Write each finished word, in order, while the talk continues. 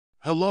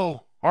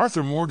Hello,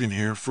 Arthur Morgan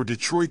here for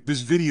Detroit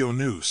Biz Video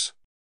News.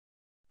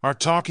 Are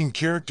talking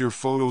character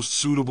photos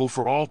suitable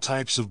for all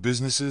types of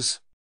businesses?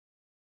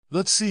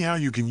 Let's see how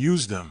you can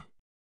use them.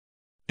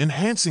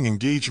 Enhancing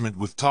engagement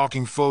with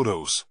talking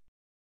photos.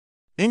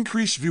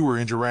 Increase viewer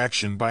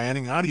interaction by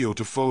adding audio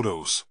to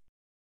photos.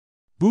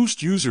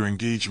 Boost user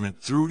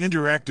engagement through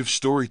interactive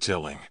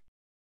storytelling.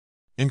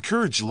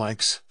 Encourage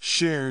likes,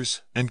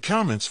 shares, and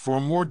comments for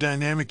a more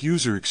dynamic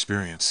user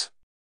experience.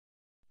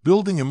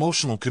 Building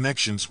emotional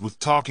connections with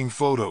talking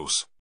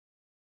photos.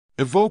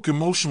 Evoke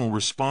emotional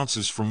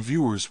responses from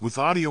viewers with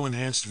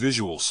audio-enhanced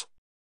visuals.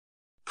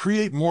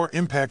 Create more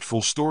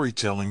impactful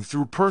storytelling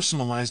through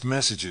personalized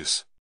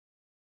messages.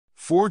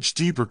 Forge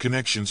deeper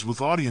connections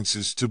with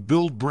audiences to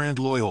build brand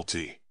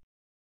loyalty.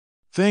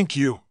 Thank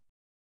you.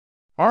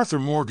 Arthur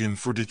Morgan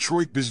for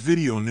Detroit Biz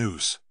Video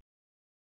News.